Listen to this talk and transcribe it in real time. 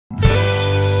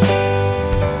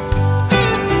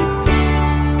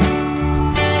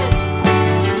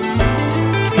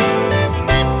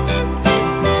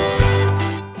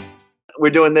we're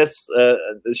doing this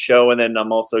show, and then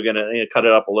I'm also gonna cut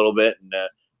it up a little bit,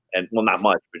 and well, not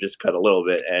much, but just cut a little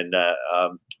bit, and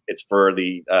it's for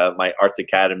the my arts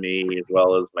academy as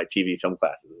well as my TV film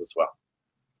classes as well.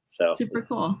 So super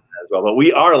cool as well. But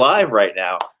we are live right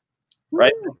now,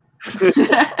 right?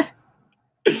 There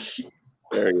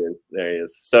he is. There he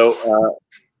is. So,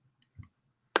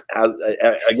 how's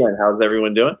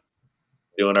everyone doing?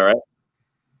 Doing all right?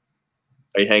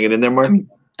 Are you hanging in there, Mark? I'm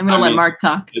gonna let Mark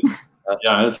talk.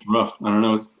 Yeah, it's rough. I don't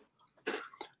know.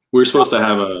 We were supposed to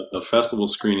have a festival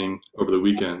screening over the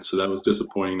weekend, so that was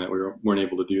disappointing that we weren't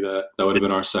able to do that. That would have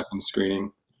been our second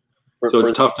screening. So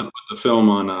it's tough to put the film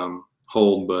on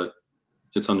hold, but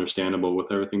it's understandable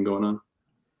with everything going on.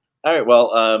 All right.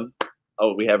 Well,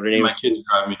 we have your name. My kids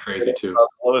drive me crazy too.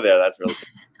 Over there, that's really cool.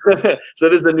 So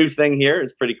this is a new thing here.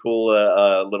 It's pretty cool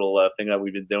little thing that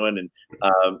we've been doing, and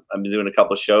I've been doing a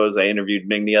couple of shows. I interviewed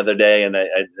Ming the other day, and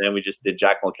then we just did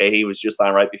Jack Mulcahy. He was just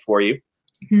on right before you.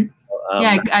 Mm-hmm.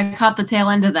 Yeah, I caught the tail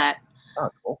end of that. Oh,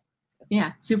 cool.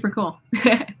 Yeah, super cool.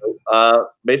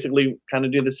 Basically, kind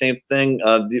of do the same thing.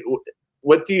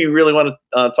 What do you really want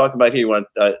to talk about here? You want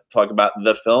to talk about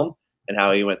the film and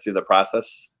how you went through the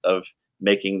process of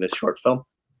making this short film?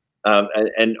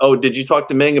 And did you talk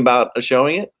to Ming about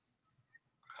showing it?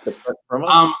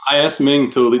 I asked Ming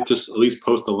to at least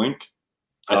post a link.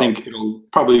 I think it'll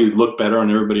probably look better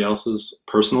on everybody else's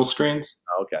personal screens.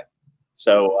 Okay.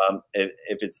 So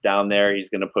if it's down there, he's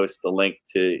going to post the link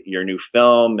to your new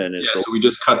film, and so we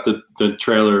just cut the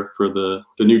trailer for the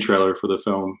new trailer for the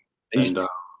film, and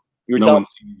you were no one's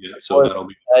seen it yet, so that'll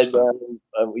be.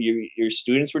 Your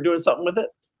students were doing something with it?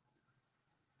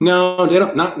 No, they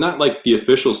don't. Not like the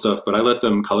official stuff, but I let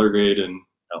them color grade and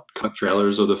cut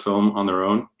trailers of the film on their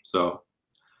own. So,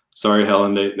 sorry,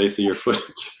 Helen, they see your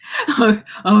footage.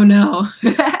 Oh no.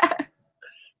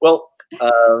 Well,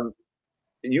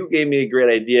 you gave me a great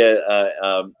idea.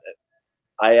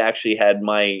 I actually had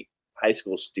my high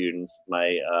school students,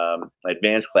 my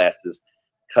advanced classes,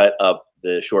 cut up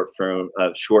the short film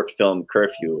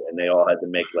Curfew, and they all had to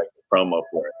make like a promo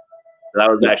for it. So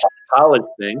that was actually a college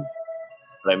thing.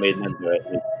 But I made them do it.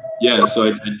 Yeah, so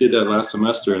I did that last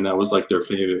semester, and that was like their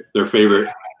favorite.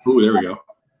 Ooh, there we go.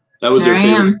 That was there their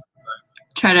favorite.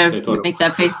 Try to make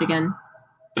that face again.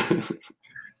 Is it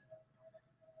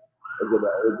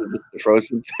just the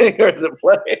frozen thing, or is it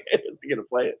play? Is he gonna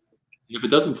play it? If it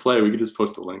doesn't play, we can just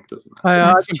post a link. Doesn't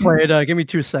matter. I can play it. Give me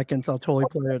 2 seconds. I'll totally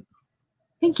play it.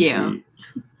 Thank you.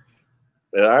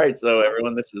 All right, so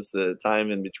everyone, this is the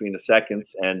time in between the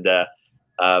seconds, and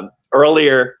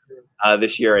earlier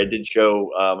this year, I did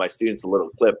show my students a little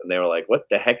clip, and they were like, "What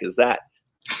the heck is that?"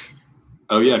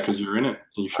 Oh yeah, because you're in it.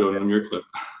 You showed them your clip.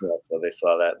 Yeah, so they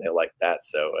saw that, and they liked that.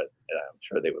 So I'm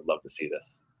sure they would love to see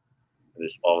this. And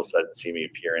just all of a sudden, see me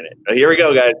appear in it. Oh, here we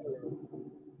go, guys.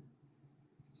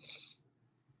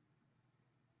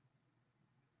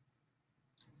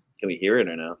 Can we hear it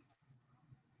or no?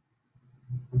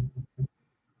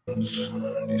 Do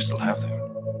you still have them?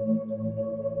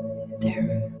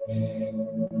 They're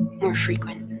more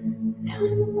frequent now.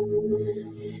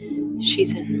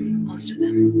 She's in most of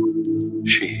them.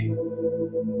 She?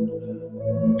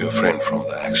 Your friend from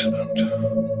the accident?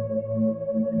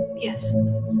 Yes.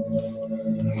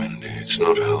 Wendy, it's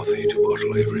not healthy to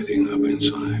bottle everything up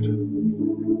inside.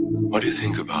 What do you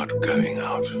think about going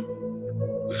out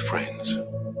with friends?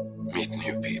 Meet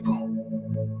new people?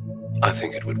 I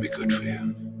think it would be good for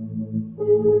you.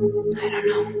 I don't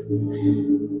know.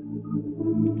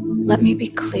 Let me be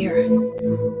clear.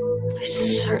 I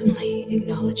certainly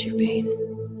acknowledge your pain.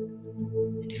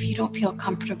 And if you don't feel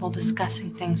comfortable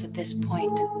discussing things at this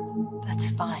point,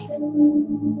 that's fine.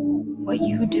 What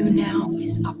you do now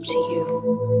is up to you.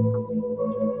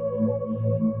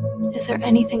 Is there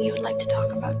anything you would like to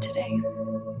talk about today?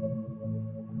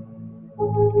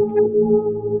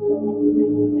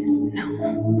 No.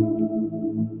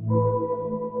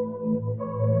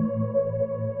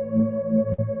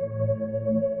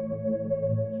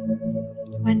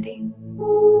 Wendy.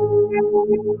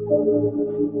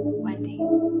 Wendy.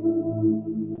 All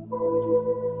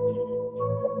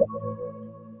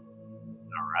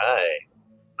right.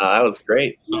 That was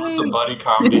great. It's a buddy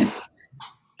comedy.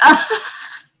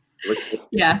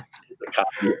 Yeah.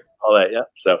 All that, yeah.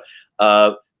 So,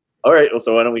 all right. Well,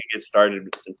 so why don't we get started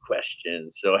with some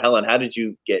questions? So, Helen, how did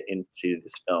you get into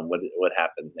this film? What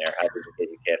happened there? How did you get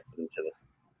you casted into this?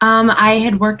 I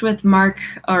had worked with Mark,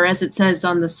 or as it says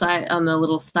on the side, on the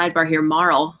little sidebar here,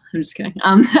 Marl. I'm just kidding.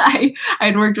 I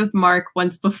had worked with Mark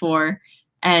once before,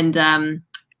 and then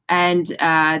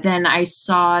I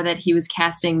saw that he was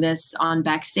casting this on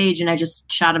Backstage, and I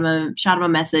just shot him a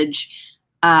message,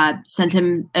 sent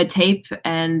him a tape,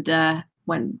 and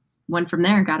went from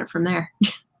there. Got it from there.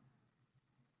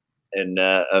 And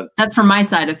that's from my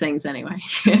side of things, anyway.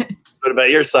 What about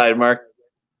your side, Mark?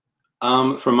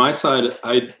 From my side,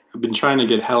 I've been trying to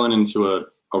get Helen into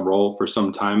a role for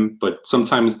some time, but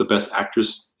sometimes the best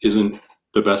actress isn't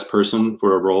the best person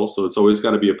for a role, so it's always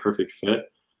got to be a perfect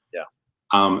fit. Yeah.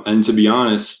 And to be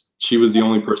honest, she was the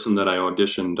only person that I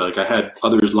auditioned. Like, I had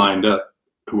others lined up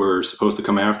who were supposed to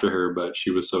come after her, but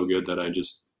she was so good that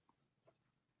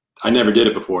I never did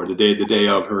it before. The day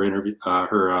of her interview,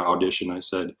 her audition, I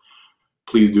said,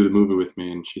 "Please do the movie with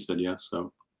me," and she said yes.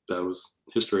 So that was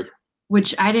history.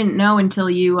 Which I didn't know until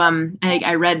you.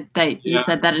 I read that you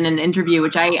said that in an interview,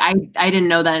 which I didn't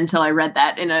know that until I read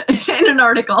that in an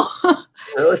article.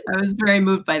 Really? I was very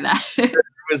moved by that.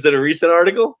 Was it a recent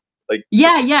article? Like,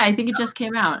 yeah, I think it just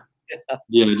came out.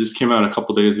 Yeah, it just came out a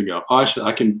couple days ago. Oh,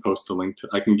 I can post a link to.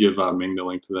 I can give Ming the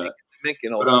link to that.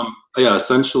 But, yeah,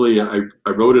 essentially, I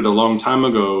wrote it a long time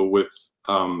ago with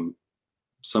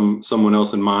someone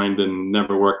else in mind, and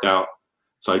never worked out.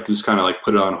 So I just kind of like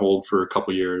put it on hold for a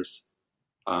couple years.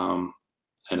 And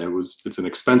it's an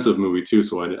expensive movie too,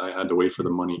 so I had to wait for the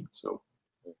money. So,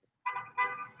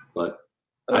 but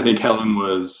I think Helen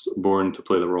was born to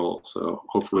play the role. So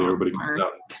hopefully everybody comes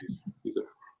out.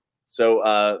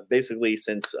 So basically,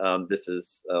 since this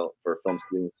is for film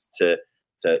students to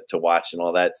watch and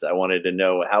all that, so I wanted to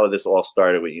know how this all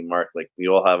started with you, Mark. Like, we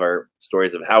all have our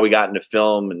stories of how we got into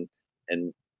film,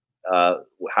 and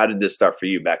how did this start for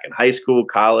you back in high school,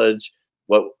 college?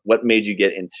 What made you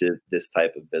get into this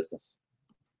type of business?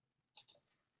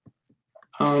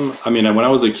 I mean, when I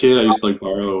was a kid, I used to like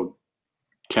borrow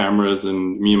cameras,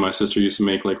 and me and my sister used to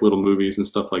make like little movies and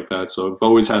stuff like that. So I've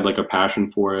always had like a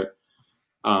passion for it.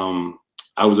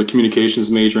 I was a communications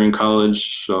major in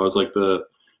college, so I was like the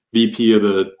VP of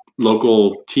the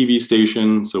local TV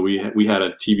station. So we had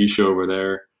a TV show over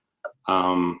there.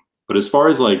 But as far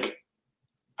as like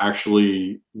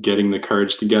actually getting the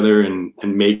courage together and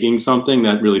making something,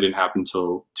 that really didn't happen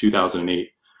until 2008,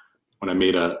 when I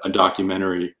made a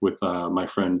documentary with my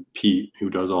friend Pete, who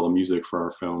does all the music for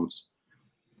our films.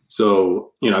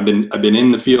 So, you know, I've been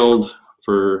in the field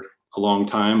for a long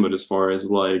time, but as far as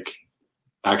like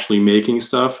actually making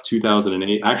stuff,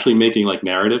 2008, actually making like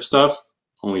narrative stuff,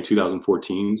 only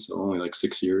 2014, so only like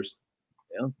 6 years.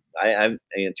 Yeah. I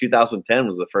in 2010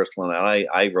 was the first one that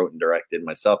I wrote and directed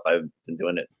myself. I've been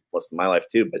doing it most of my life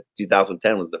too, but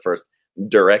 2010 was the first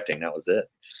directing. That was it.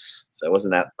 So it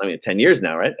wasn't that, 10 years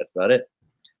now, right? That's about it.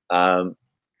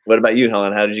 What about you,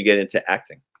 Helen? How did you get into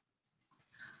acting?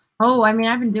 Oh, I mean,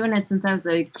 I've been doing it since I was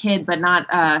a kid, but not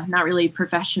really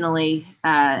professionally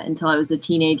until I was a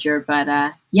teenager.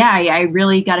 But yeah, I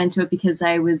really got into it because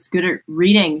I was good at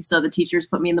reading. So the teachers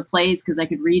put me in the plays because I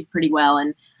could read pretty well,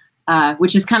 and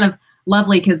which is kind of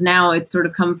lovely because now it's sort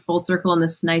of come full circle in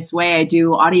this nice way. I do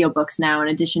audiobooks now in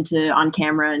addition to on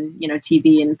camera and, you know,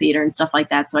 TV and theater and stuff like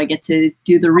that. So I get to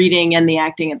do the reading and the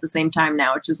acting at the same time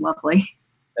now, which is lovely.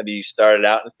 Have you started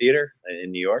out in theater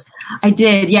in New York? I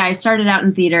did. Yeah, I started out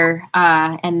in theater,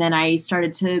 and then I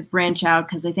started to branch out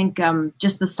because I think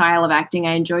just the style of acting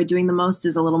I enjoy doing the most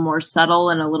is a little more subtle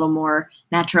and a little more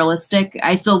naturalistic.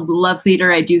 I still love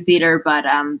theater. I do theater, but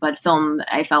film,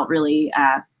 I felt really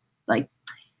like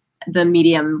the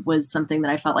medium was something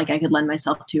that I felt like I could lend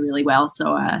myself to really well.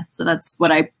 So so that's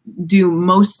what I do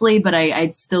mostly, but I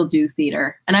still do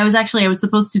theater. And I was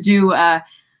supposed to do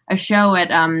a show at,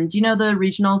 do you know the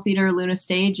regional theater Luna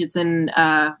Stage? It's in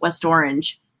West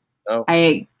Orange. Oh.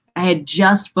 I had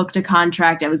just booked a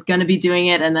contract. I was going to be doing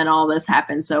it, and then all this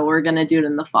happened. So we're going to do it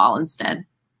in the fall instead.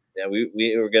 Yeah,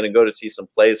 we were going to go to see some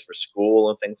plays for school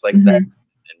and things like that, and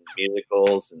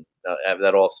musicals, and have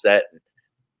that all set. And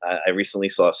I recently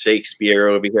saw Shakespeare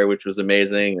over here, which was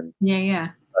amazing. And yeah.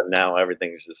 But now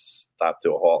everything's just stopped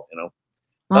to a halt, you know?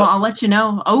 Well, I'll let you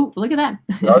know. Oh, look at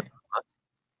that.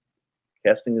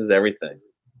 Casting is everything.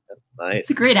 That's nice. It's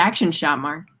a great action shot,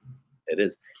 Mark. It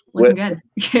is. Looking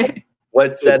good.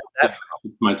 What set is that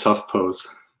from? My tough pose.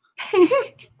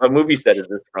 What movie set is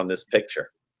this from, this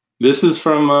picture? This is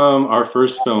from our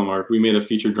first film. We made a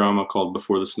feature drama called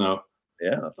Before the Snow.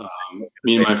 Yeah.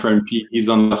 Me and my friend Pete, he's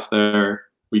on the left there.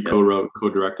 We co-wrote,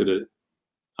 co-directed it.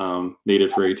 Made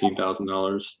it for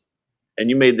 $18,000. And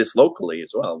you made this locally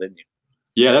as well, didn't you?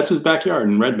 Yeah, that's his backyard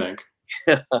in Red Bank.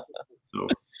 So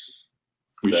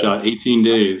we shot 18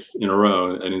 days in a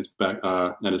row at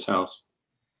his house.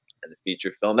 And the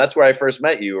feature film. That's where I first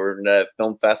met you. We were in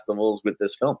film festivals with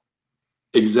this film.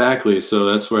 Exactly. So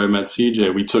that's where I met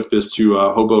CJ. We took this to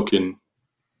Hoboken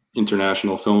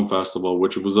International Film Festival,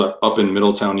 which was up in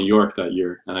Middletown, New York that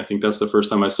year. And I think that's the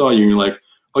first time I saw you. And you're like,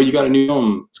 "Oh, you got a new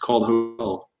film? It's called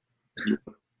Hotel.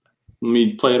 Let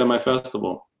me play it at my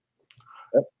festival."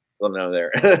 Let me know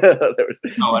there.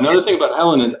 Oh, another thing about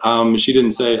Helen, she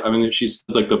didn't say. I mean, she's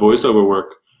like the voiceover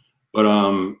work, but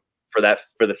for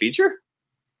the feature.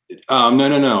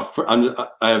 No.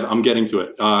 I'm getting to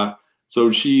it.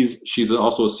 So she's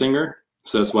also a singer,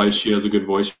 so that's why she has a good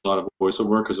voice. A lot of voiceover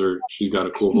work because she's got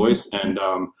a cool voice. And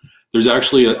there's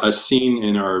actually a scene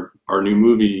in our new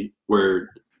movie where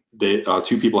they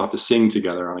two people have to sing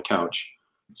together on a couch.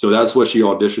 So that's what she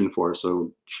auditioned for.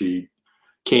 So she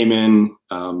came in,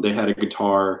 they had a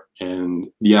guitar, and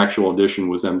the actual audition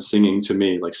was them singing to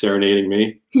me, like serenading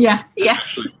me. Yeah.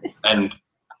 And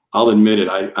I'll admit it,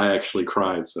 I actually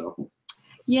cried. So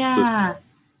yeah.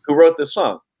 Who wrote this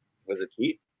song? Was it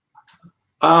Pete?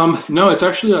 No, it's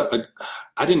actually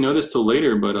I didn't know this till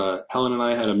later, but Helen and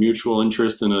I had a mutual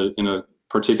interest in a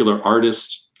particular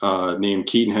artist named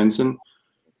Keaton Henson.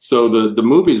 So the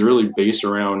movie is really based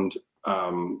around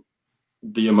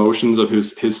the emotions of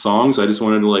his songs. I just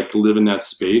wanted to like live in that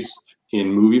space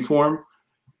in movie form.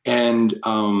 And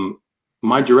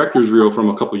my director's reel from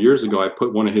a couple years ago, I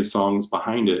put one of his songs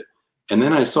behind it. And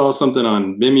then I saw something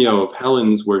on Vimeo of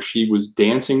Helen's where she was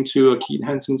dancing to a Keaton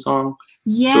Henson song.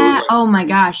 Yeah. So like, oh my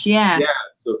gosh. Yeah. Yeah.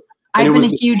 So I've been a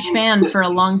huge fan for a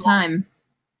long time.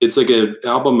 It's like an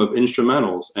album of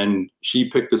instrumentals, and she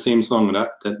picked the same song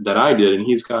that I did, and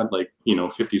he's got like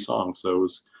 50 songs. So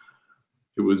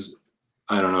it was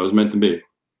I don't know, it was meant to be.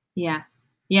 Yeah.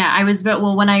 I was, but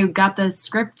when I got the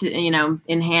script,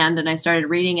 in hand, and I started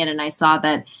reading it, and I saw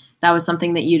that was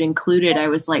something that you'd included, I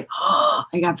was like, oh,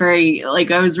 I got very,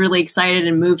 I was really excited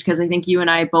and moved because I think you and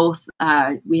I both,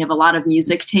 we have a lot of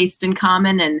music taste in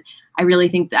common. And I really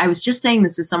think I was just saying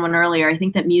this to someone earlier. I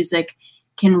think that music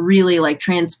can really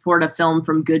transport a film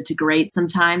from good to great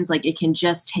sometimes. Like it can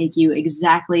just take you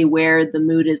exactly where the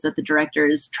mood is that the director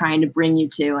is trying to bring you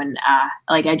to. And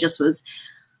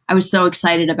I was so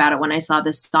excited about it when I saw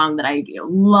this song that I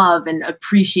love and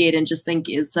appreciate and just think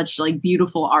is such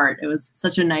beautiful art. It was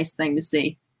such a nice thing to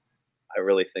see. I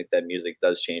really think that music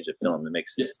does change a film. It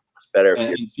makes it better.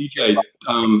 And CJ,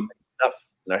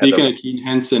 speaking of Keaton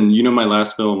Henson, my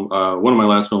last film, one of my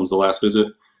last films, The Last Visit.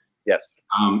 Yes.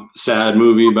 Sad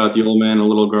movie about the old man and a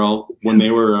little girl. When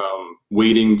they were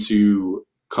waiting to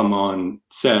come on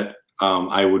set,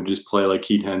 I would just play like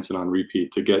Keaton Henson on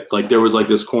repeat to get there was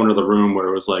this corner of the room where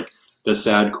it was the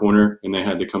sad corner, and they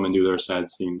had to come and do their sad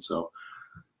scene. So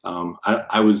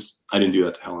I didn't do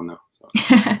that to Helen though. So.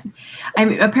 I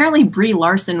mean, apparently Brie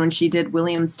Larson, when she did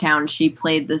Williamstown, she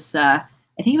played this.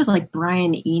 I think it was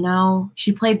Brian Eno.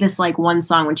 She played this one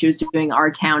song when she was doing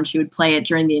Our Town. She would play it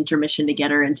during the intermission to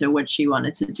get her into what she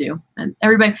wanted to do. And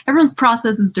everyone's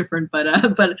process is different, but I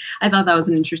thought that was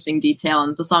an interesting detail,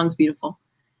 and the song's beautiful.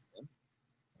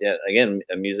 Yeah, again,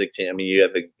 a music team. I mean, you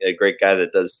have a great guy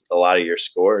that does a lot of your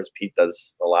scores. Pete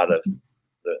does a lot of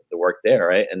the work there,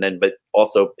 right? And then, but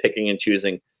also picking and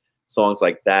choosing songs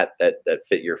like that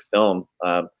fit your film.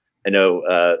 I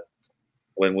know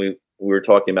when we were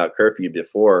talking about Curfew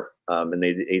before, and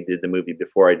they did the movie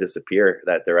Before I Disappear.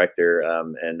 That director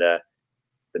and the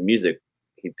music,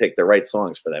 he picked the right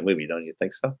songs for that movie. Don't you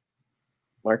think so,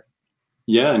 Mark?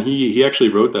 Yeah, and he actually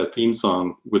wrote that theme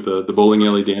song with the bowling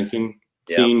alley dancing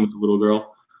scene with the little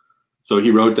girl. So he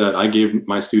wrote that. I gave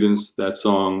my students that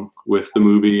song with the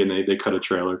movie, and they cut a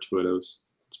trailer to it.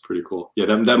 It's pretty cool. Yeah,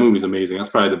 that movie's amazing. That's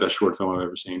probably the best short film I've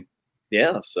ever seen.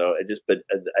 Yeah, so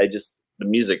the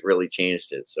music really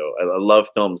changed it. So I love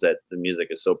films that the music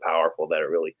is so powerful that it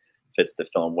really fits the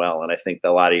film well, and I think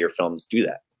that a lot of your films do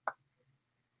that,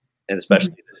 and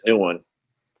especially this new one.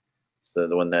 So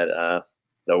the one that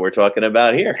we're talking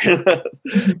about here.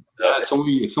 Yeah, it's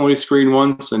only screened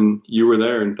once, and you were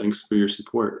there, and thanks for your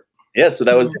support. Yeah, so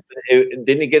that was it.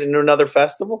 Didn't it get into another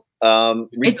festival?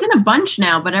 It's in a bunch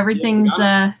now, but everything's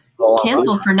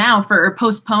canceled for now, or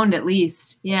postponed at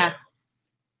least. Yeah.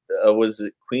 Was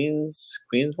it Queens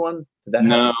one?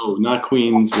 No, not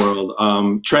Queens World.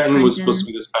 Trenton was supposed to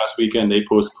be this past weekend. They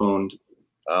postponed.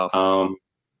 Oh.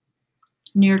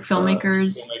 New York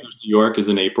Filmmakers. New York is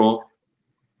in April.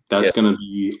 That's going to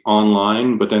be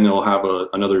online, but then they'll have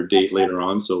another date later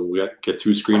on. So we get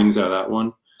 2 screenings out of that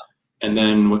one. And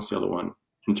then what's the other one?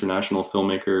 International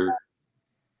Filmmaker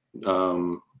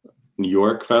New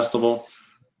York Festival.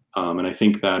 And I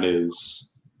think that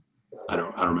is, I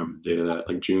don't remember the date of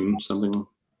that, June something.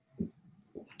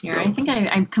 Yeah, I think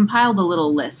I compiled a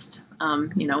little list.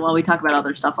 While we talk about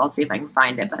other stuff, I'll see if I can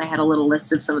find it. But I had a little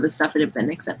list of some of the stuff that had been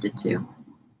accepted too.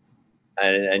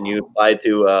 And you applied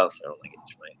to, I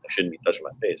shouldn't be touching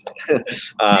my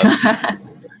face.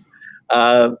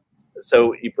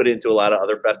 so you put it into a lot of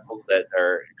other festivals that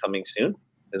are coming soon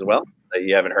as well that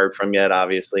you haven't heard from yet,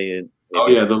 obviously. Oh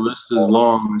yeah, the list is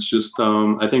long. It's just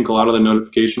I think a lot of the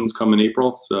notifications come in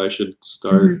April, so I should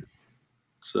start.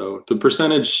 So the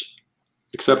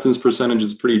acceptance percentage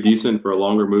is pretty decent for a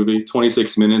longer movie.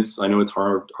 26 minutes. I know it's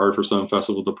hard for some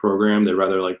festivals to program. They'd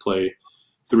rather like play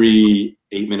 3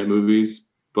 8-minute movies,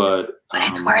 but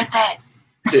it's worth it.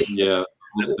 Yeah,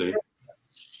 we'll see.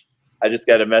 I just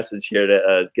got a message here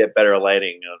to get better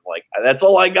lighting. I'm like, that's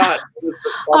all I got.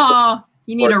 Oh,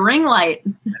 you need a ring light.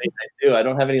 I do. I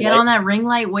don't have any. Get on that ring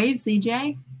light wave,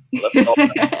 CJ.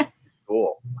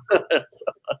 Cool.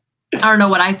 I don't know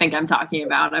what I think I'm talking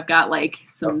about. I've got like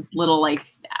some little like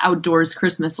outdoors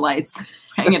Christmas lights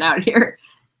hanging out here.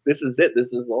 This is it.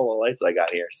 This is all the lights I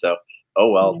got here. So,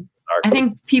 oh well. I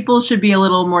think people should be a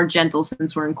little more gentle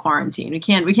since we're in quarantine. We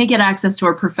can't get access to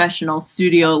our professional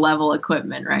studio level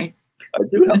equipment, right? I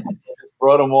do. I just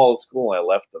brought them all to school. I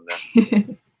left them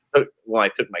there. Well, I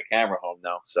took my camera home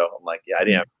now, so I'm like, yeah, I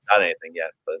didn't have anything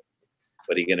yet, but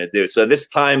what are you gonna do? So this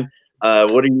time,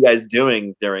 what are you guys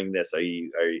doing during this? Are you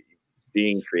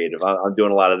being creative? I'm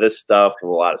doing a lot of this stuff, a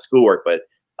lot of schoolwork, but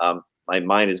my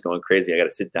mind is going crazy. I got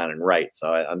to sit down and write.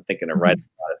 So I'm thinking of writing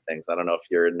a lot of things. I don't know if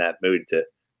you're in that mood to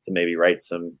maybe write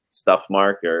some stuff,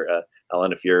 Mark, or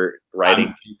Helen, if you're writing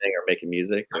anything or making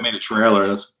music. I made a trailer.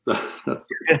 That's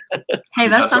hey,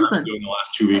 that's something. What I've been doing the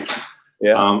last 2 weeks.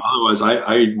 Yeah. Otherwise,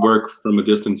 I work from a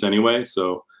distance anyway,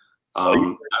 so that's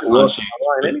not changing.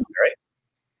 Anyway, right?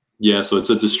 Yeah, so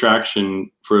it's a distraction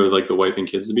for like the wife and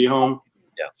kids to be home.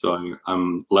 Yeah. So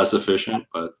I'm less efficient,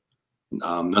 but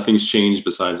nothing's changed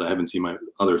besides I haven't seen my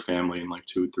other family in like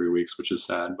 2-3 weeks, which is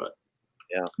sad. But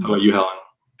yeah. How about you, Helen?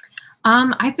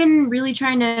 I've been really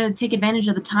trying to take advantage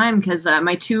of the time because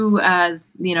my 2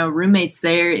 roommates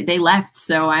they left,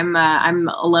 so I'm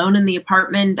alone in the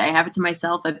apartment. I have it to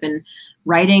myself. I've been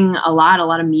writing a lot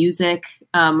of music.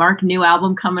 Mark, new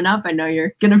album coming up. I know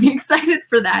you're gonna be excited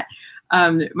for that.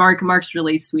 Mark's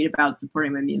really sweet about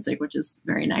supporting my music, which is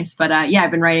very nice. But yeah,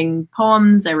 I've been writing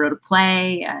poems. I wrote a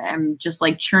play. I'm just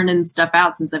like churning stuff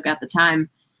out since I've got the time.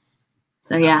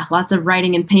 So yeah, lots of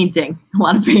writing and painting. A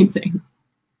lot of painting.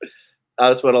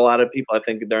 That's what a lot of people, I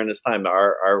think, during this time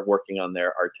are working on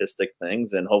their artistic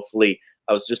things. And hopefully,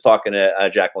 I was just talking to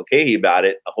Jack Mulcahy about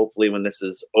it. Hopefully, when this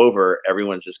is over,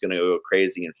 everyone's just going to go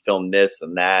crazy and film this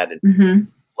and that and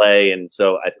play. And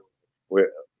so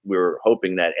we're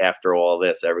hoping that after all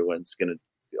this, everyone's going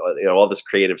to, all this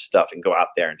creative stuff and go out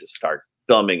there and just start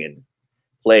filming and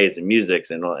plays and musics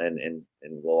and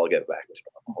we'll all get back to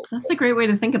it. That's a great way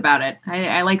to think about it.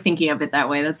 I like thinking of it that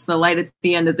way. That's the light at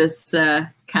the end of this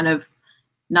kind of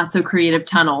not so creative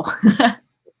tunnel.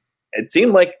 It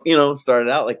seemed like, it started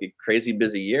out like a crazy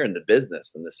busy year in the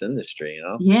business, in this industry,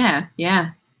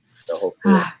 Yeah. So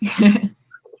hopefully,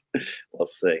 we'll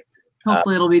see.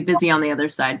 Hopefully it'll be busy on the other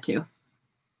side too.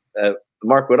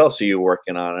 Mark, what else are you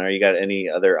working on? Are you got any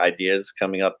other ideas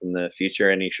coming up in the future?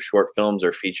 Any short films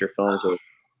or feature films? Or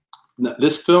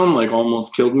this film like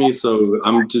almost killed me, so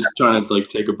I'm just trying to like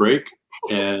take a break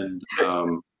and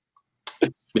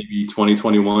maybe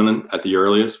 2021 at the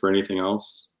earliest for anything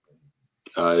else.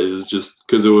 It was just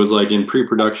because it was like in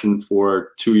pre-production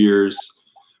for 2 years.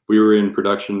 We were in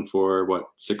production for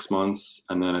 6 months,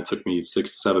 and then it took me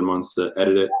 6 to 7 months to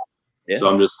edit it. Yeah. So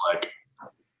I'm just like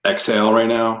exhale right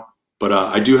now. But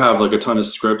I do have like a ton of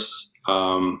scripts,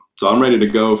 so I'm ready to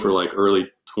go for like early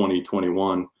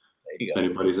 2021. If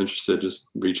anybody's interested, just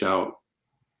reach out.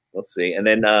 We'll see. And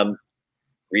then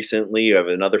recently, you have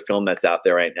another film that's out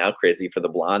there right now, Crazy for the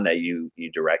Blonde, that you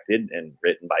directed and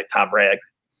written by Tom Bragg.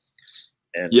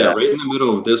 And yeah, right in the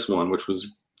middle of this one, which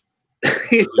was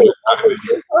yeah,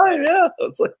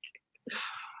 it's like.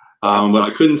 But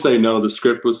I couldn't say no. The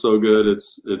script was so good.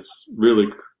 It's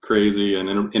really crazy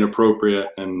and inappropriate,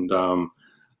 and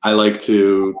I like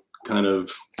to kind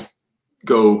of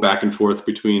go back and forth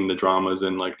between the dramas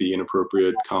and like the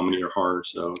inappropriate comedy or horror.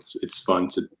 So it's fun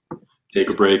to take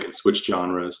a break and switch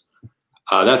genres.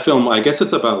 That film, I guess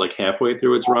it's about like halfway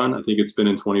through its run. I think it's been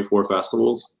in 24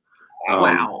 festivals.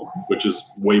 Wow. Which is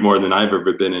way more than I've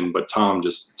ever been in. But Tom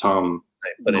knows how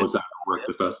to work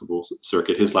the festival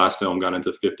circuit. His last film got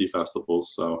into 50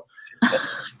 festivals. So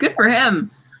good for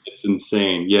him. It's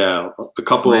insane. Yeah. A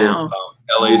couple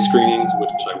LA screenings,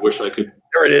 which I wish I could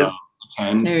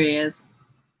attend. There he is.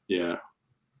 Yeah.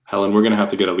 Helen, we're going to have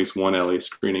to get at least one LA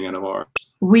screening out of ours.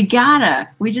 We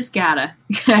just gotta.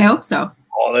 I hope so.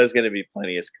 Oh, there's going to be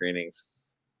plenty of screenings.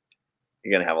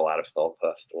 You're going to have a lot of film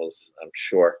festivals, I'm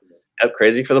sure.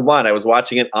 Crazy for the Blonde. I was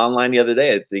watching it online the other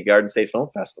day at the Garden State Film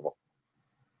Festival.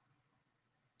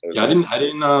 Yeah, I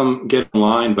didn't get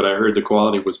online, but I heard the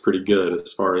quality was pretty good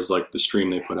as far as like the stream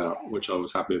they put out, which I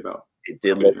was happy about. It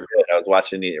did look good. I was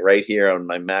watching it right here on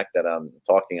my Mac that I'm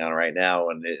talking on right now,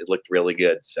 and it looked really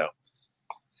good. So,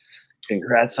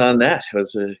 congrats on that. It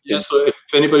was a yeah. So if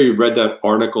anybody read that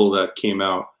article that came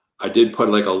out, I did put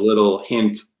like a little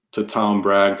hint to Tom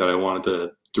Bragg that I wanted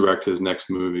to direct his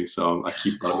next movie. So I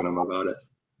keep bugging him about it.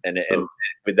 And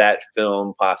would that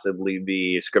film possibly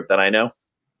be a script that I know?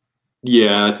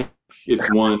 Yeah, I think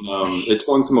it's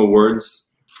won some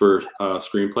awards for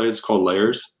screenplay. It's called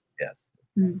Layers. Yes.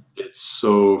 It's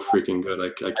so freaking good.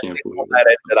 I can't believe it. I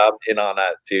said I'm in on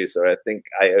that too, so I think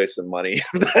I owe some money.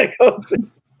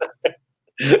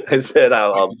 I said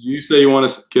I'll. Did you say you want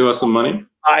to give us some money?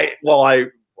 I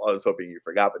was hoping you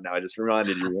forgot, but now I just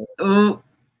reminded you. Oh.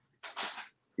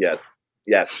 Yes.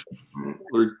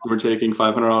 We're taking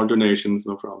 $500 donations,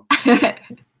 no problem.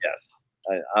 Yes,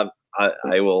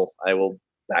 I will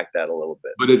back that a little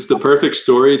bit. But it's the perfect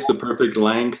story. It's the perfect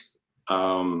length.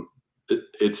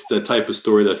 It's the type of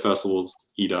story that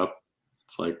festivals eat up.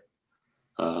 It's like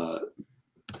a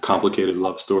complicated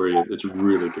love story. It's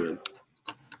really good.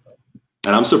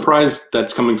 And I'm surprised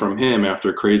that's coming from him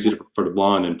after Crazy for the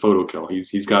Blonde and Photo Kill.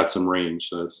 He's got some range,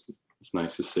 so it's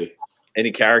nice to see.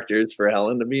 Any characters for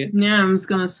Helen to be in? Yeah, I was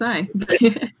gonna say.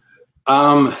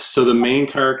 So the main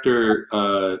character,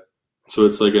 so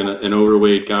it's like an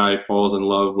overweight guy falls in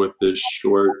love with this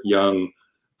short, young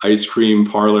ice cream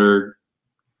parlor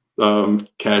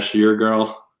cashier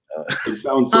girl. It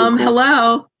sounds so cool.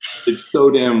 Hello. It's so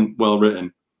damn well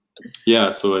written.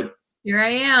 Yeah, so here I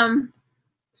am,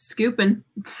 scooping.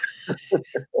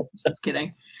 Just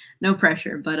kidding. No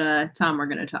pressure, but Tom, we're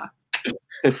gonna talk.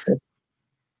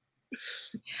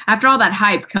 After all that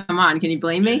hype, come on, can you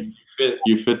blame me?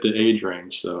 You fit the age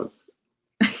range, so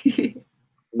it's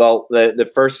Well, the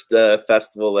first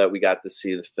festival that we got to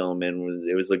see the film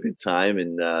in was a good time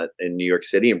in New York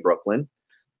City, in Brooklyn.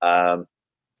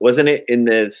 Wasn't it in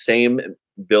the same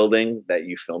building that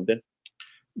you filmed in?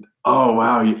 Oh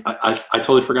wow, I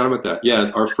totally forgot about that.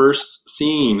 Yeah, our first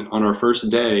scene on our first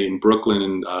day in Brooklyn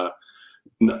in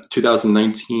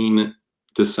 2019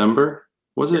 December,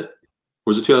 was it?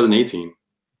 Or was it 2018?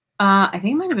 I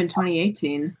think it might have been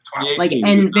 2018. 2018. Like,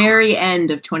 and very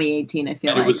end of 2018, I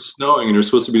feel like. It was snowing, and there was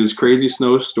supposed to be this crazy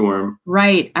snowstorm.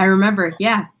 Right, I remember.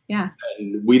 Yeah.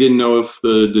 And we didn't know if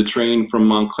the train from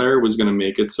Montclair was going to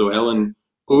make it, so Ellen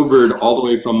Ubered all the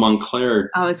way from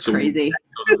Montclair. Oh, it's crazy.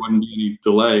 So there wouldn't be any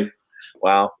delay.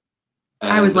 Wow.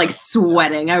 And I was like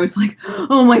sweating. I was like,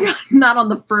 oh my God, not on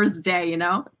the first day, you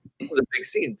know? It was a big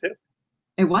scene, too.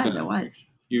 It was.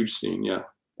 Huge scene, yeah.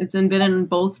 It's been in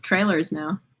both trailers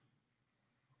now.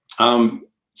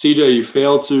 CJ, you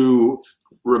failed to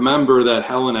remember that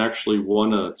Helen actually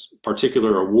won a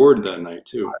particular award that night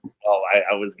too. Oh,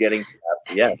 I was getting,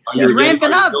 yeah. He's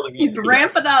ramping up. He's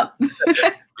ramping up.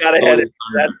 Got ahead of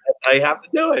that. I have to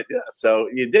do it. Yeah. So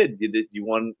you did. You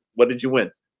won. What did you win?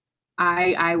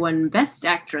 I won Best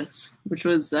Actress, which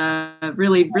was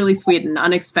really, really sweet and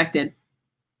unexpected.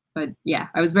 But yeah,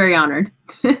 I was very honored.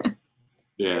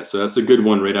 Yeah, so that's a good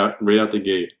one right out the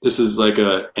gate. This is like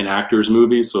an actor's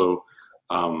movie, so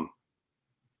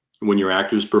when your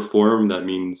actors perform, that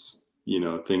means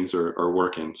things are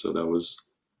working. So that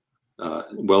was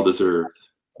well deserved.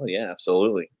 Oh yeah,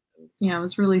 absolutely. Yeah, it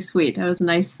was really sweet. It was a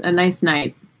nice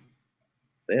night.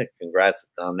 So yeah, congrats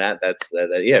on that. That's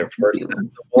yeah, first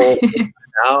festival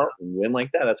out and win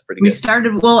like that. That's pretty good. We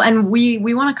started well, and we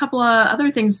won a couple of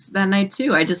other things that night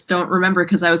too. I just don't remember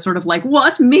because I was sort of like,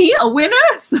 "What, me, a winner?"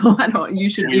 So I don't. You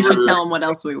should tell them what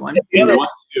else we won.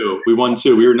 We won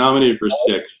two. We were nominated for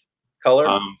 6.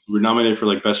 Color. We were nominated for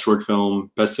like best short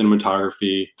film, best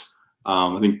cinematography.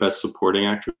 I think best supporting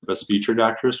actor, best featured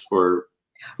actress for.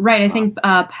 Right, I think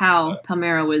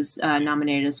Palmera was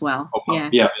nominated as well. Oh,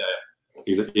 yeah,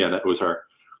 that was her.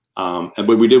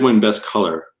 But we did win best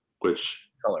color, which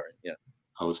yeah,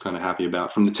 I was kind of happy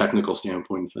about from the technical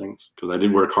standpoint of things because I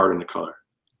did work hard in the color.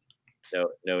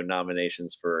 No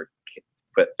nominations for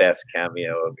best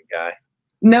cameo of a guy.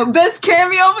 No, best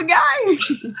cameo of a guy.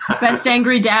 Best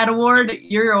angry dad award.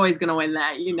 You're always gonna win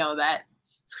that. You know that.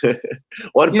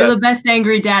 You're the best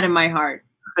angry dad in my heart.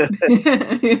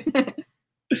 That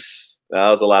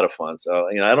was a lot of fun. So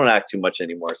I don't act too much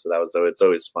anymore. So it's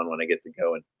always fun when I get to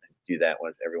go and do that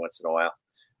every once in a while.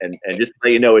 And just to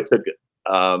let you know, it took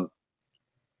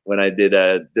when I did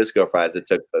Disco Fries, it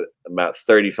took about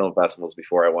 30 film festivals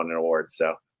before I won an award.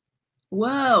 So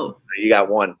whoa, you got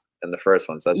one in the first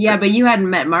one. So that's but you hadn't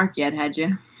met Mark yet, had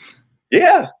you?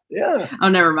 Yeah. Oh,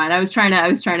 never mind. I was trying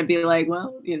to be like,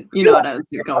 well, you know what I was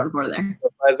going for there.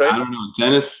 I don't know.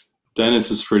 Dennis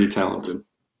is pretty talented.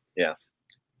 Yeah.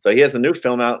 So he has a new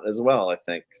film out as well, I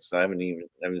think. So I haven't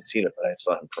seen it, but I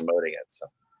saw him promoting it.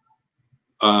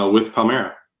 So with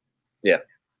Palmera. Yeah.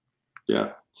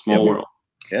 Yeah. Small world.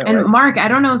 Yeah. And right. Mark, I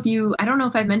don't know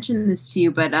if I've mentioned this to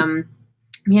you, but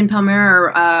me and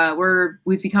Palmera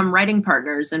we've become writing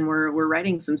partners, and we're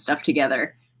writing some stuff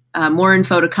together. More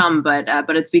info to come, but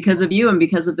it's because of you and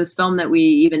because of this film that we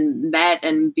even met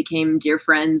and became dear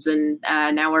friends, and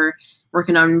now we're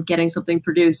working on getting something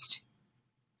produced.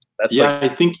 That's I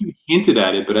think you hinted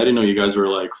at it, but I didn't know you guys were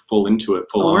like full into it.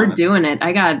 We're doing it.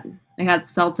 I got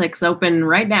Celtics open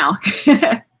right now.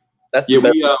 That's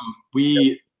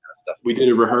we did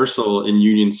a rehearsal in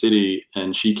Union City,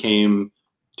 and she came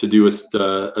to do a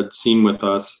scene with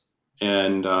us,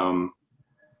 and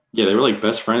they were like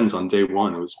best friends on day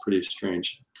one. It was pretty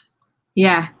strange.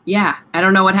 Yeah. I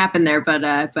don't know what happened there, but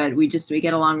we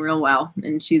get along real well,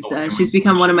 and she's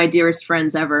become one of my dearest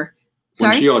friends ever.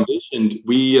 Sorry? When she auditioned,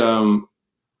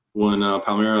 when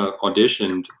Palmera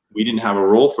auditioned, we didn't have a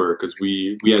role for her because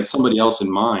we had somebody else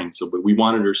in mind. But we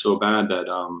wanted her so bad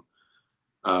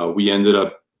that we ended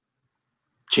up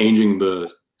changing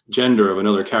the gender of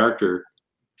another character,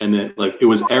 and then like it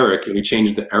was Eric, and we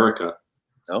changed it to Erica.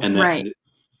 And then right.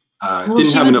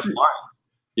 Didn't have enough lines.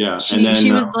 Yeah,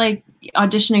 she was like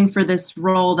auditioning for this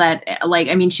role that, like,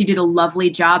 I mean, she did a lovely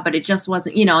job, but it just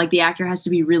wasn't, like the actor has to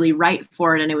be really right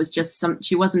for it, and it was just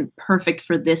she wasn't perfect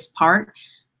for this part.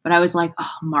 But I was like,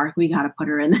 oh, Mark, we got to put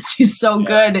her in this. She's so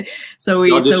good. So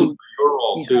we auditioned for your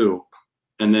role too,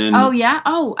 and then I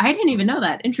didn't even know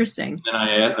that. Interesting.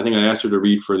 And I think I asked her to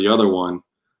read for the other one.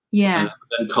 Yeah. And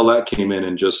then Colette came in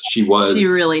and she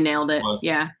really nailed it.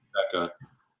 Yeah. Becca.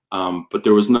 But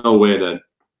there was no way that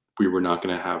we were not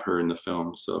going to have her in the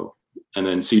film. So, and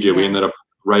then CJ, we ended up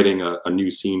writing a new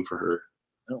scene for her.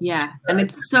 Yeah, and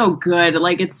it's so good.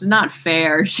 Like, it's not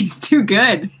fair. She's too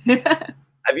good.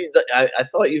 I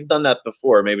thought you've done that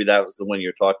before. Maybe that was the one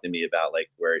you're talking to me about, like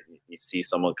where you see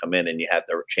someone come in and you have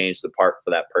to change the part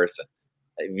for that person.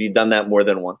 Have you done that more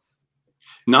than once?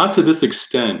 Not to this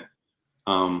extent.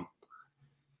 I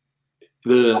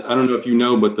don't know if you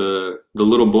know, but the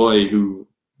little boy who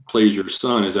plays your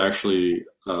son is actually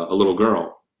a little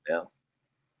girl. Yeah.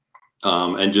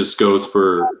 And just goes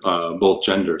for both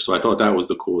genders. So I thought that was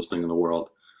the coolest thing in the world.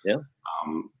 Yeah.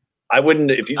 I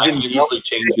wouldn't, if you I didn't could easily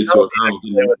change it to a girl.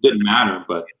 It didn't matter,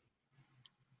 but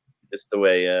it's the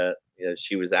way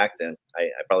she was acting. I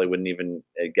probably wouldn't even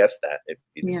guess that.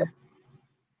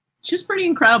 She's pretty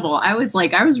incredible. I was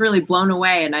really blown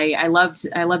away, and I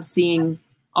loved seeing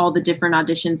all the different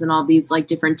auditions and all these like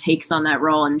different takes on that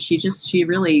role, and she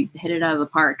really hit it out of the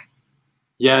park.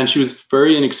 Yeah, and she was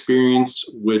very inexperienced,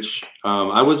 which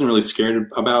I wasn't really scared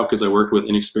about because I worked with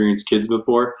inexperienced kids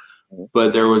before.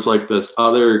 But there was like this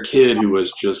other kid who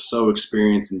was just so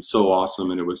experienced and so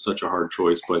awesome, and it was such a hard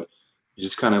choice. But you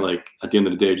just kind of like at the end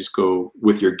of the day, just go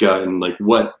with your gut and like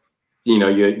what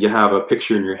you have a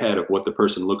picture in your head of what the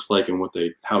person looks like and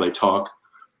how they talk,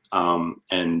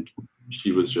 and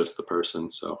she was just the person.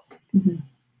 So.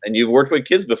 And you've worked with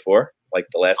kids before, like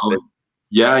the last bit.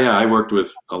 Yeah, I worked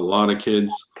with a lot of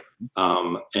kids,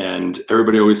 and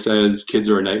everybody always says kids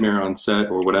are a nightmare on set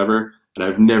or whatever, and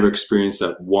I've never experienced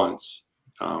that once.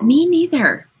 Me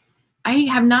neither. I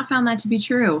have not found that to be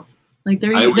true. Like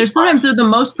they're sometimes the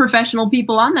most professional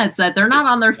people on that set. They're not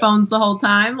on their phones the whole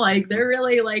time. Like they're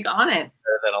really like on it.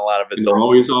 Better than a lot of it. They're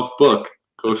always off book.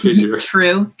 Go figure.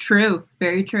 True,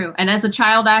 very true. And as a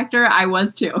child actor, I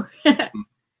was too.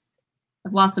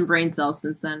 I've lost some brain cells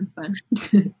since then, but.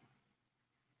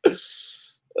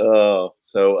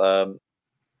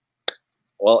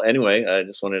 Well, anyway, I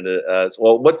just wanted to.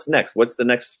 What's next? What's the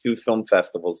next few film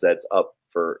festivals that's up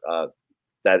for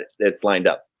that's lined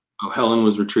up? Oh, Helen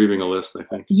was retrieving a list, I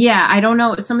think. Yeah, I don't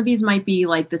know. Some of these might be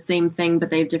like the same thing, but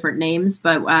they have different names.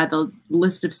 But the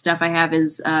list of stuff I have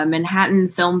is Manhattan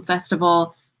Film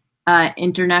Festival,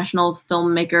 International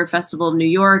Filmmaker Festival of New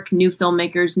York, New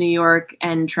Filmmakers New York,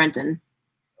 and Trenton.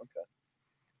 Okay.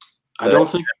 I don't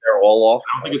think they're all off.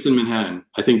 I don't think it's in Manhattan.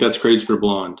 I think that's Crazy for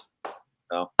Blonde.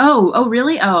 Oh,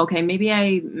 really? Oh, okay. Maybe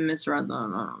I misread that. I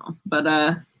don't know.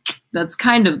 But that's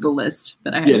kind of the list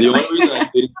that I had. Yeah, the only reason I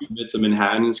didn't commit to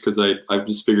Manhattan is because I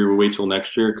just figured we'll wait till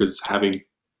next year, because having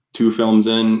 2 films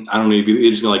in, I don't know,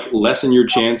 you're just gonna like lessen your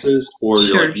chances, or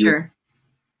you're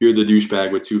the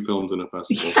douchebag with 2 films in a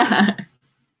festival.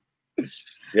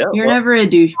 Yeah. Yeah. Never a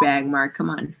douchebag, Mark. Come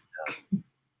on. Yeah.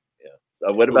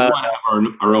 So what about? We want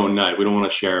to have our own night. We don't want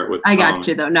to share it with. I got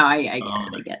you though. No, I get it.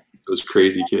 I get it. Those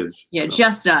crazy kids. Yeah,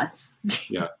 just us.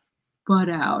 Yeah. Butt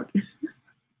out.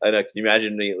 I know. Can you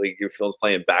imagine like your films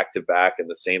playing back to back in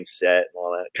the same set and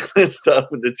all that kind of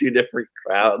stuff with the 2 different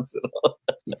crowds and all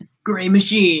that? Gray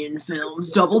Machine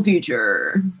Films double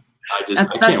feature.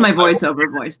 That's my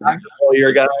voiceover voice there. Oh, you're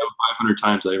a guy. 500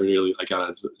 times I really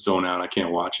gotta zone out. I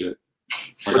can't watch it.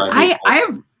 Like,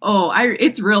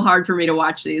 it's real hard for me to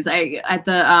watch these. At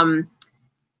the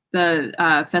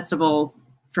festival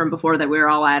from before that we were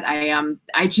all at,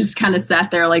 I just kind of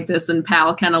sat there like this, and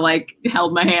Pal kind of like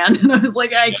held my hand, and I was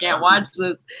like, I can't watch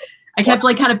this. I kept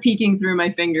like kind of peeking through my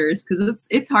fingers because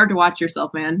it's hard to watch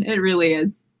yourself, man. It really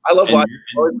is. I love watching.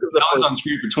 That was on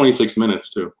screen for 26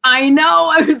 minutes too. I know.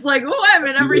 I was like, oh, I'm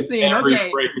in every scene. Okay.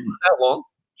 That long?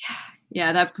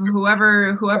 Yeah. That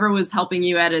whoever was helping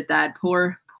you edit that,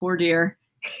 poor dear.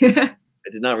 I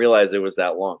did not realize it was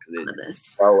that long because it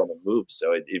fell and it moved,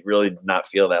 so it really did not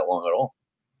feel that long at all.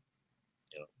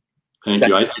 Thank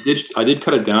you. I did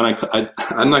cut it down.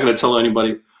 I'm not going to tell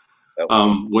anybody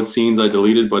what scenes I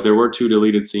deleted, but there were 2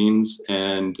 deleted scenes,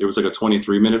 and it was like a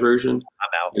 23-minute version. I'm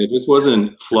out. And it just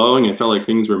wasn't flowing. It felt like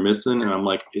things were missing, and I'm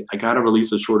like, I got to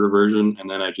release a shorter version. And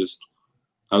then I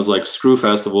was like, screw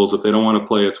festivals. If they don't want to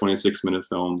play a 26-minute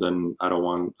film, then I don't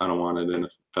want it in a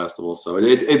festival. So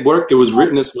it worked. It was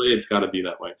written this way. It's got to be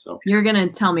that way. So you're gonna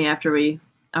tell me after we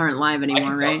aren't live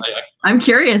anymore, right? I'm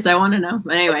curious. I want to know.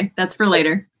 But anyway, that's for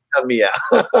later. Cut me out.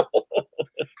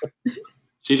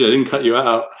 CJ, I didn't cut you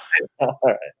out. All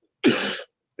right.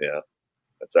 Yeah,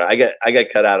 that's all right. I got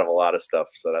cut out of a lot of stuff,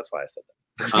 so that's why I said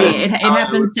that. Hey, it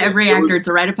happens to every actor. It's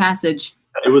a rite of passage.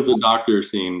 It was the doctor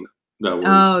scene that was.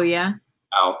 Oh yeah.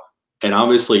 Out, and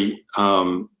obviously,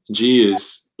 G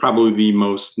is probably the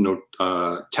most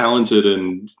talented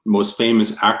and most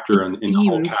famous actor in the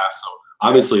whole cast. So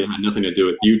obviously, it had nothing to do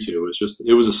with you two.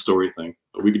 It was a story thing.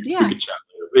 But we could chat later.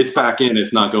 It's back in.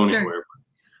 It's not going anywhere.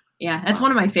 Yeah, it's one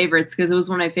of my favorites because it was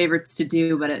one of my favorites to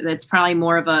do, but it's probably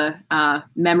more of a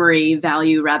memory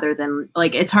value rather than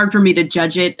like it's hard for me to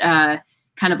judge it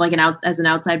kind of like as an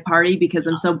outside party because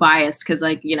I'm so biased because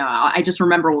like I just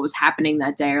remember what was happening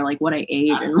that day or like what I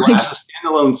ate and like as a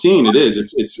standalone scene it is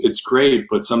it's great,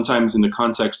 but sometimes in the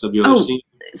context of the other scene.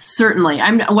 Certainly.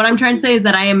 What I'm trying to say is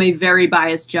that I am a very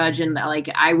biased judge and like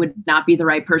I would not be the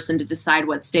right person to decide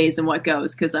what stays and what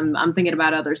goes because I'm thinking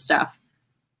about other stuff.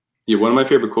 Yeah, one of my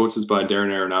favorite quotes is by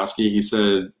Darren Aronofsky. He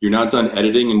said, "You're not done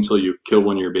editing until you kill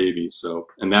one of your babies." So,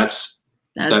 and that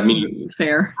means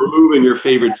fair. Removing your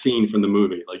favorite scene from the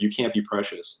movie. Like you can't be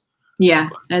precious. Yeah,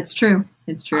 that's true.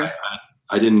 It's true.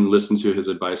 I didn't listen to his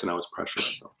advice, and I was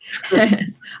precious. So.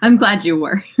 I'm glad you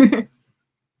were.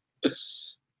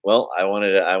 Well, I want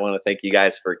to thank you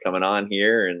guys for coming on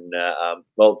here, and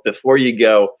well, before you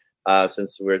go.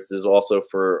 Since this is also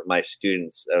for my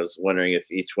students, I was wondering if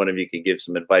each one of you could give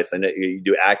some advice. I know you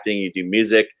do acting, you do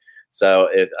music. So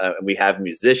if we have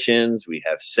musicians, we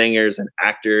have singers and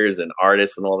actors and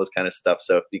artists and all this kind of stuff.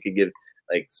 So if you could give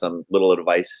like some little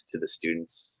advice to the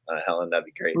students, Helen, that'd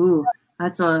be great. Ooh,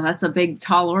 that's a big,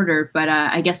 tall order. But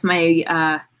I guess my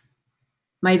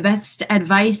best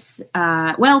advice,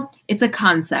 well, it's a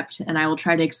concept, and I will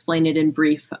try to explain it in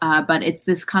brief, but it's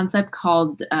this concept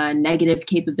called negative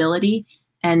capability,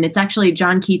 and it's actually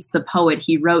John Keats, the poet.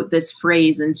 He wrote this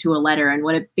phrase into a letter, and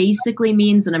what it basically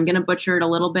means, and I'm going to butcher it a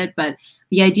little bit, but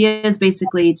the idea is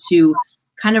basically to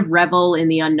kind of revel in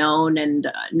the unknown and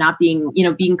not being,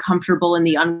 being comfortable in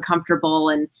the uncomfortable,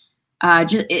 and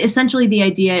essentially the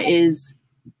idea is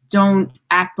don't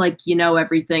act like you know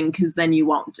everything because then you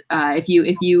won't. If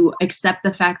you accept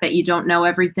the fact that you don't know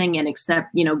everything and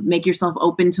make yourself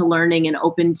open to learning and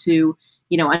open to,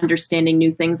 understanding new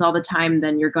things all the time,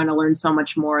 then you're going to learn so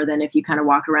much more than if you kind of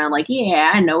walk around like,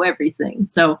 yeah, I know everything.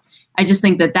 So I just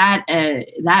think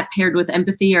that paired with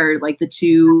empathy are like the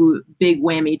two big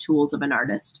whammy tools of an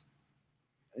artist.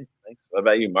 Thanks. What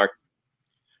about you, Mark?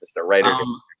 Mr. Writer.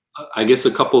 I guess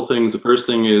a couple of things. The first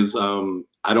thing is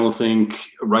I don't think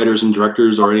writers and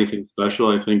directors are anything special.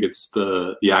 I think it's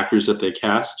the actors that they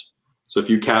cast. So if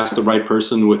you cast the right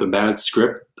person with a bad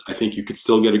script, I think you could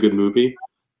still get a good movie.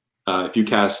 If you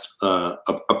cast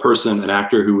an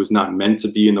actor who was not meant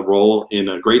to be in the role in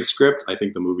a great script, I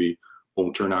think the movie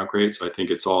won't turn out great. So I think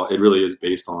it really is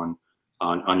based on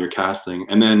your casting.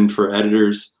 And then for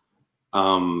editors,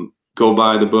 go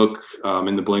buy the book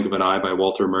In the Blink of an Eye by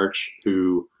Walter Murch,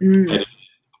 who edited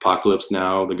Apocalypse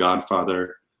Now, The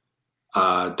Godfather,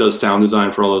 does sound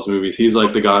design for all those movies. He's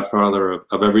like the godfather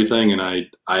of everything, and I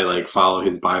like follow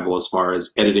his Bible as far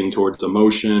as editing towards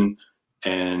emotion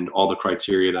and all the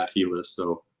criteria that he lists.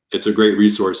 So it's a great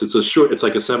resource. It's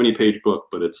like a 70-page book,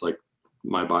 but it's like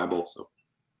my Bible. So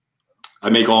I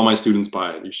make all my students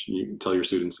buy it. You can tell your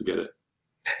students to get it.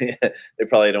 They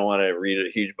probably don't want to read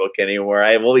a huge book anymore. I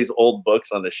have all these old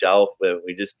books on the shelf, but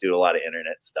we just do a lot of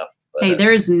internet stuff. But, hey,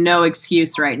 there is no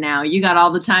excuse right now. You got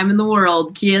all the time in the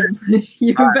world, kids.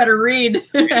 You better read.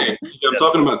 I'm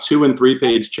talking about 2- and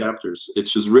 3-page chapters.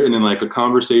 It's just written in like a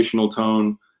conversational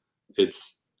tone.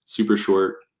 It's super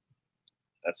short.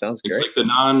 That sounds great. It's like the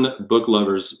non-book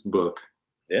lovers book.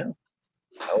 Yeah.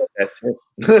 Oh, that's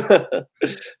it.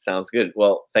 Sounds good.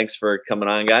 Well, thanks for coming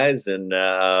on, guys, and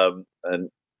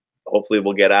hopefully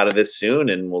we'll get out of this soon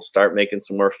and we'll start making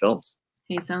some more films.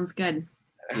 Hey, sounds good.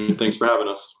 Thanks for having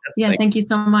us. Yeah, thank you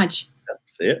so much.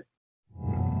 See you.